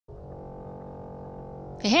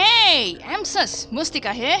Hey, I'm Sus,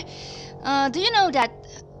 Mustika here. Do you know that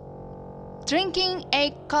drinking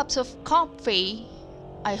 8 cups of coffee,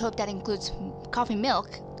 I hope that includes coffee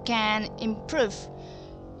milk, can improve,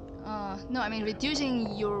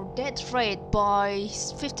 reducing your death rate by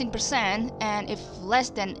 15%, and if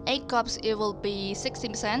less than 8 cups, it will be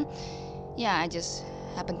 16%. Yeah, I just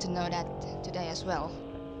happen to know that today as well.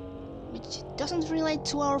 Which doesn't relate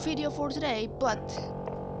to our video for today, but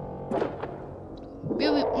we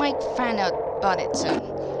might find out about it soon.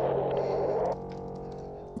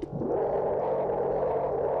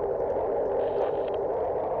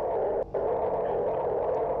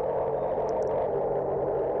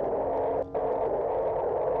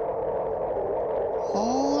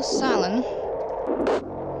 All silent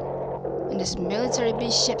in this military B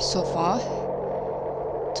ship so far.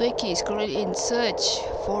 Twiki is currently in search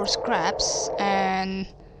for scraps and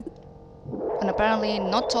apparently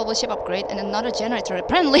not total ship upgrade and another generator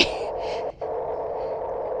apparently.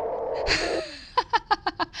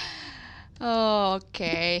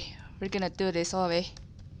 Okay, we're gonna do this, are we?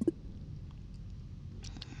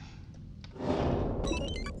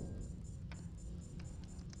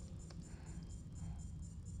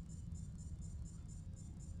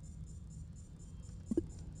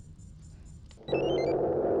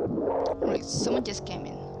 Alright, someone just came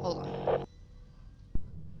in. Hold on.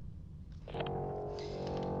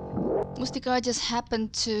 Mustika just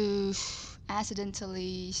happened to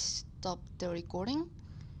accidentally stop the recording.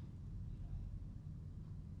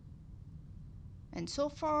 And so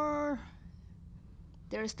far,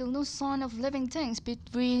 there is still no sign of living things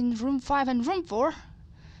between room 5 and room 4.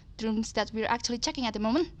 The rooms that we're actually checking at the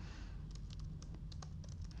moment.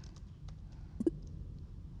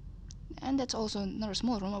 And that's also another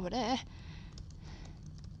small room over there.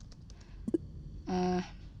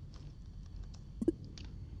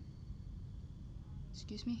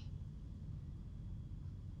 Excuse me.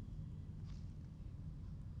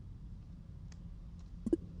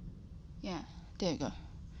 Yeah, there you go.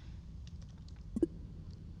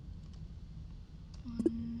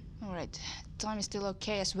 Alright, time is still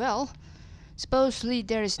okay as well. Supposedly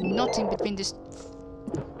there is nothing between these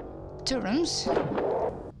two rooms.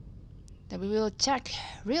 That we will check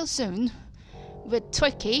real soon with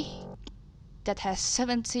Twiki that has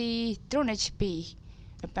 70 drone HP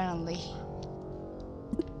apparently.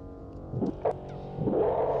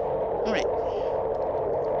 Alright.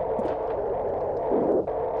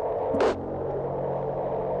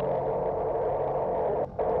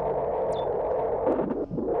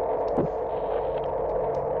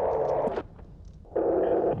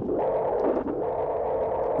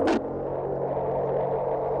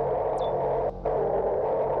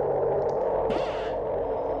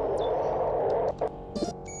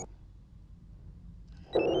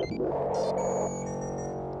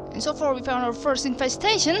 And so far we found our first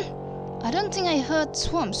infestation. I don't think I heard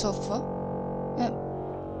swarm so far.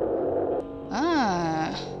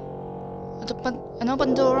 An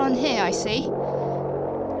open door on here, I see.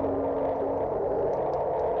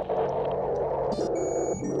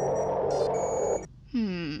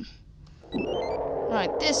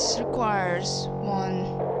 Right, this requires one.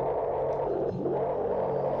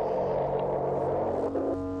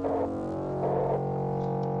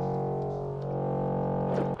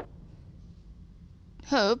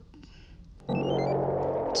 Hope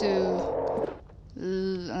to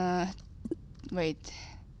wait.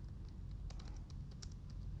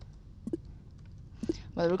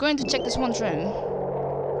 Well, we're going to check this one room.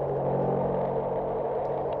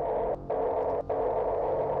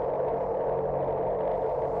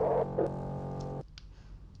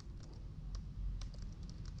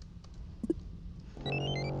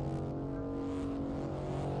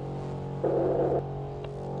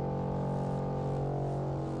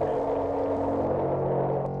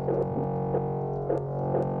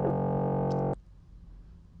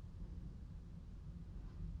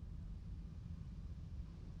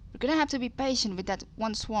 We're gonna have to be patient with that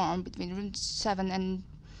one swarm between room 7 and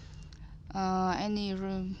any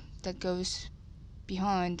room that goes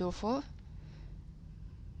behind door 4.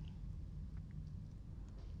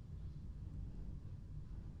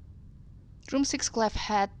 Room 6 clef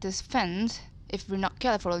had this fence if we're not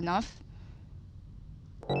careful enough.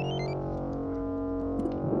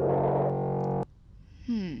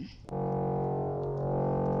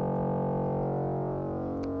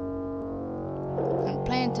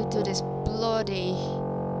 To do this bloody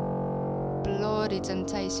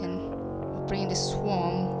temptation of bringing the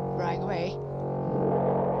swarm right away.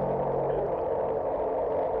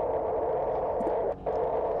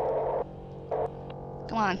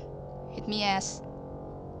 Come on, hit me ass.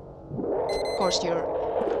 Of course you're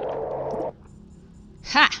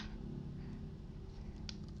Ha!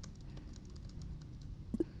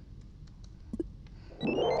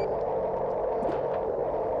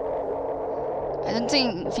 I don't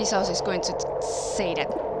think Vsauce is going to say that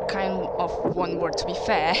kind of one word, to be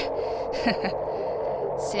fair.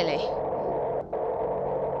 Silly.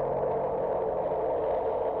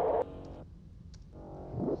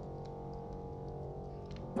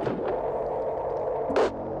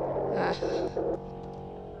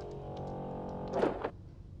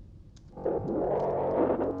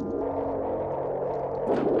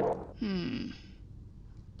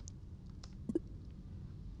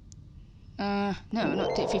 Ah. No, not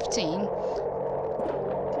D15.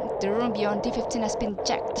 The room beyond D15 has been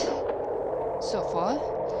checked so far.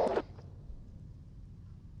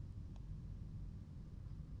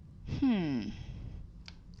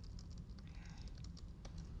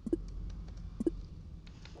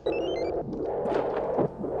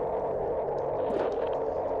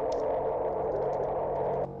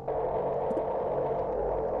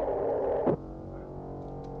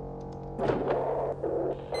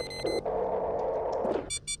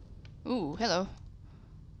 Ooh, hello.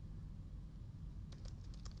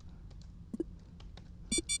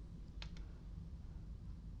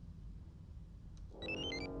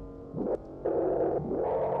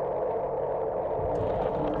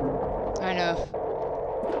 I know.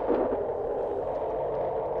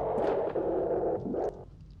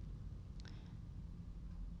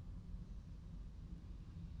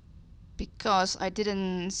 Because I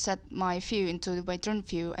didn't set my view into my drone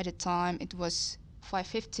view at the time, it was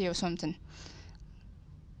 550 or something.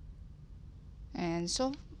 And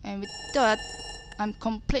with that, I'm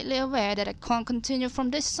completely aware that I can't continue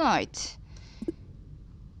from this side.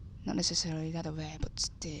 Not necessarily that aware, but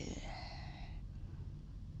still.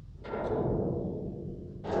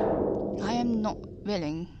 I am not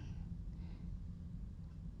willing.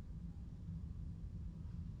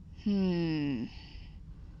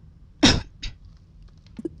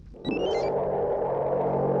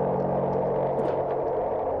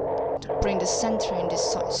 To bring the sentry in this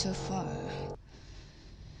side so far.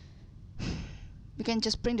 We can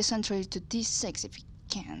just bring the sentry to D6 if we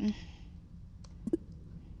can.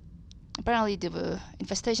 Apparently the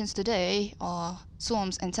infestations today are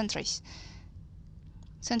swarms and sentries.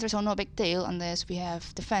 Sentries are no big deal unless we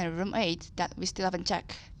have the fan in room 8 that we still haven't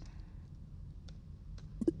checked.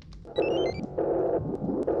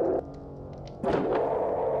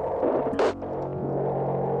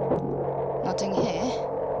 Nothing here.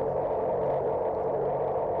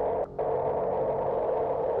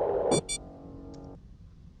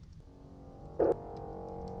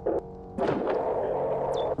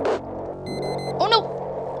 Oh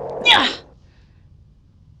no! Yeah!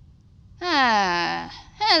 Ah,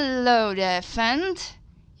 hello there, friend.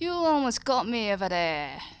 You almost got me over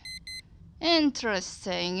there.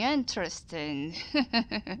 Interesting, interesting.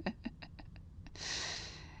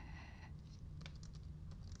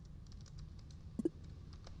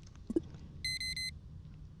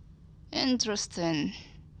 Interesting.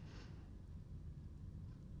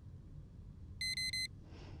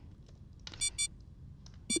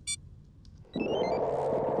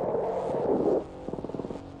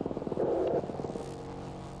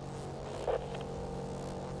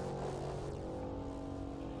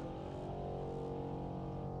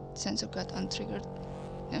 Sensor got untriggered.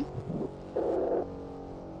 Yeah?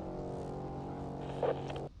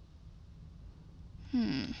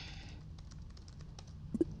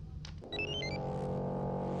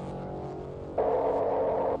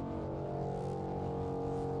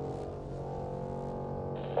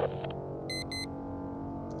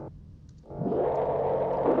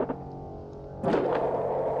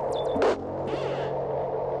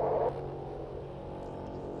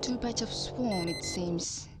 Two batch of swarm, it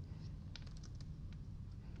seems.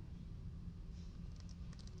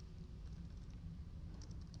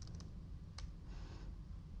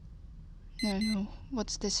 No,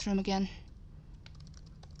 what's this room again?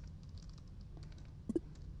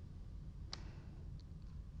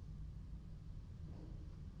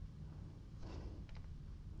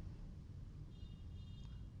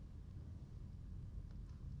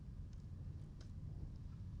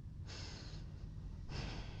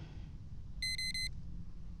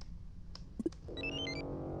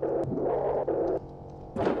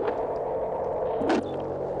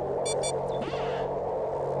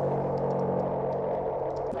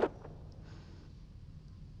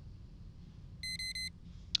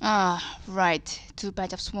 Ah, right, two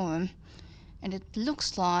batch of swarm. And it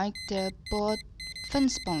looks like they're both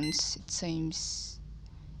fence spawns, it seems.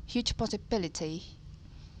 Huge possibility.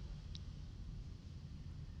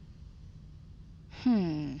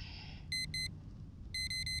 I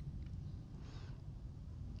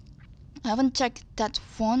haven't checked that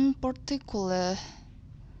one particular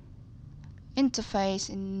interface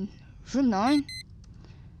in room 9.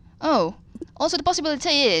 Oh, also the possibility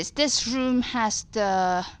is this room has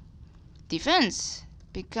the defense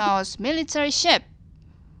because military ship.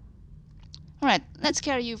 Alright, let's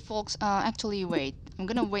carry you folks. Actually wait, I'm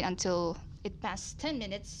gonna wait until it passes 10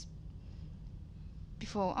 minutes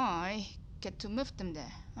before I get to move them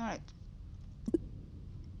there. Alright.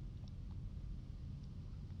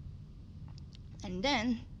 And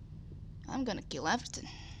then I'm gonna kill everything.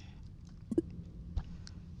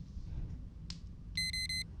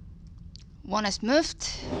 One has moved,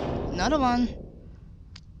 another one.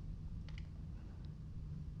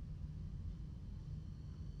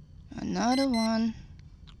 Another one.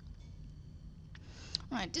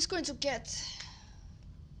 Alright, this is going to get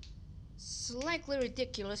slightly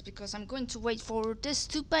ridiculous because I'm going to wait for this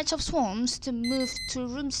 2 batch of swarms to move to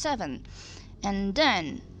room 7. And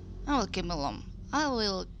then I will kill them. I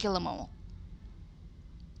will kill them all.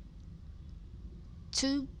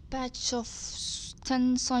 2 batch of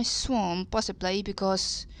 10 size swarm possibly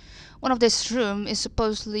because one of this room is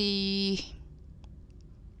supposedly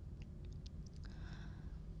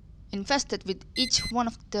infested with each one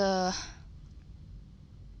of the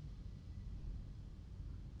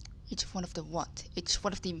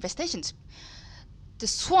infestations. The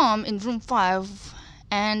swarm in room 5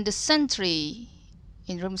 and the sentry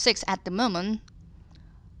in room 6 at the moment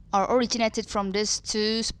are originated from these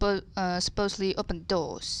 2 supposedly open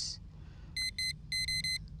doors.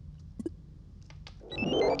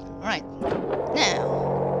 Alright, now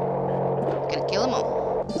gonna kill them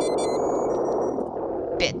all.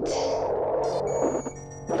 Bit.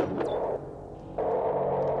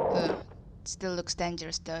 Still looks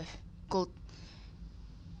dangerous though. Could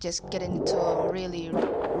just get into a really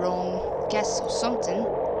wrong guess or something,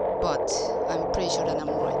 but I'm pretty sure that I'm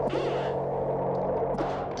right.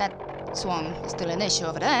 That swarm is still an issue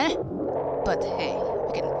over there, but hey,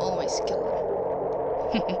 we can always kill them.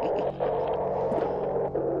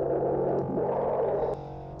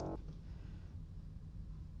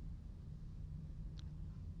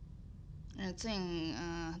 I think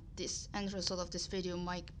this end result of this video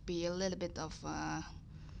might be a little bit of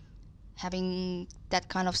having that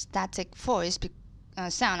kind of static voice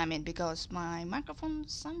sound. I mean, because my microphone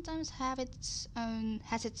sometimes has its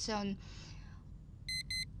own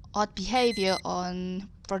odd behavior on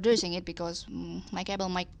producing it because my cable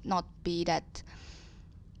might not be that.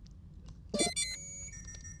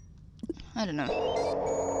 I don't know.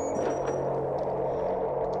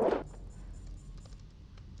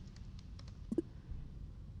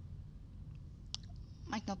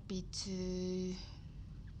 Might not be too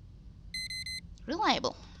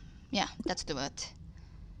reliable. Yeah, that's the word.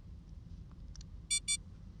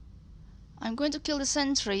 I'm going to kill the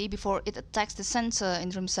sentry before it attacks the sensor in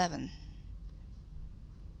room 7.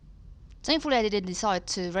 Thankfully I didn't decide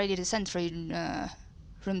to radiate the sentry in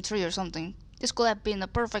room 3 or something. This could have been a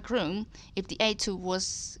perfect room if the A2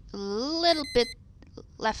 was a little bit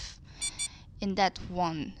left in that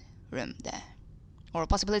one room there. Or a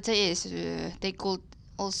possibility is they could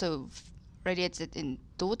also radiate it in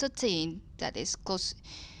door 13 that has close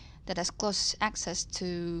access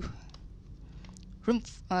to room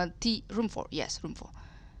 4. Yes, room 4.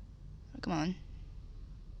 Come on.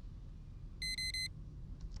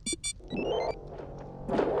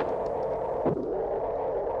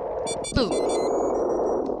 Boom.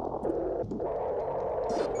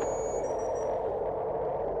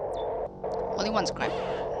 Only one scrap.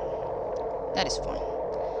 That is fine.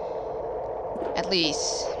 At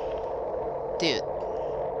least, dude,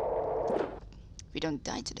 we don't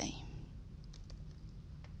die today.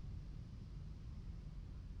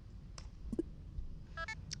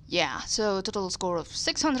 Yeah, so total score of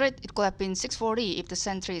 600. It could have been 640 if the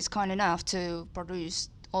sentry is kind enough to produce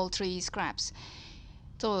all 3 scraps.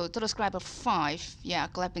 So total scrap of 5. Yeah,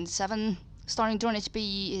 could have been 7. Starting drone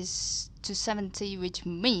HP is 270, which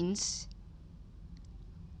means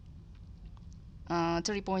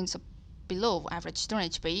 30 points below average drone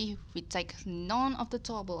HP. We take none of the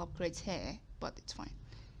turbo upgrades here, but it's fine.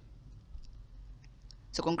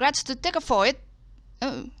 So congrats to Degauss.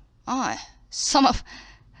 Some of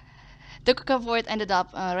Degauss ended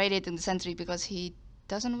up radiating the sentry because he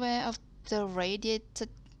doesn't aware of the radiated.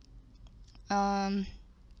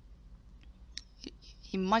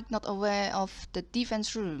 He might not aware of the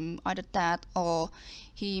defense room, either that or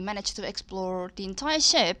he managed to explore the entire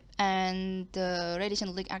ship and the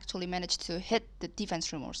radiation leak actually managed to hit the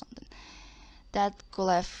defense room or something. That could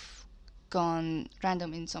have gone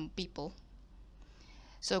random in some people.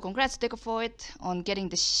 So congrats Degauss on getting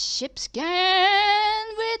the ship scan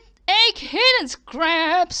with 8 hidden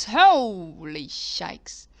scraps. Holy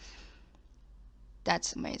shikes.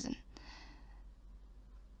 That's amazing.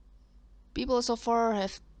 People so far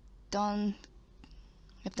have done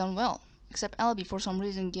well, except Albie for some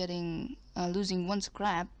reason getting losing 1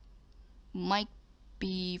 scrap. Might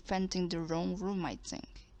be venting the wrong room, I think.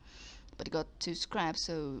 But he got 2 scraps,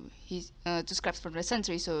 so he's 2 scraps for the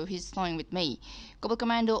sentry, so he's flying with me. Couple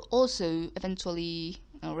Commando also eventually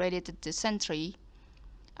radiated the sentry.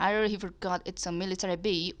 Either he forgot it's a military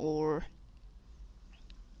B, or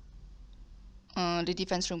the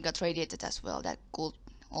defense room got radiated as well. That could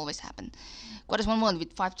always happen. Quarters 1-1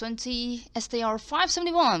 with 520, STR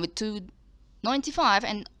 571 with 295,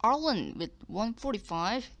 and Arlen with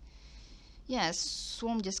 145. Yes,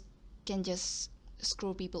 Swarm can just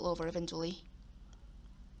screw people over eventually.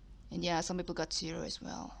 And yeah, some people got 0 as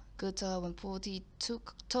well. Gota 140,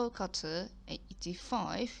 Toe Cutter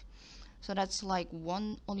 85. So that's like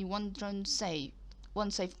only one drone save,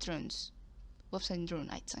 1 saved drones, website drone,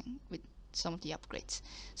 I think, with some of the upgrades.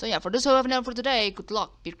 So yeah, for those who have known for today, good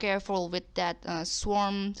luck. Be careful with that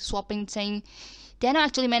swarm swapping thing. Then I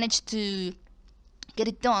actually managed to get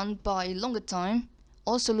it done by longer time.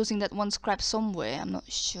 Also losing that 1 scrap somewhere, I'm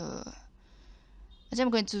not sure. I think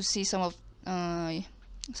I'm going to see some of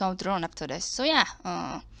the run after this. So yeah,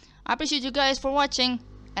 I appreciate you guys for watching,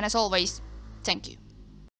 and as always, thank you.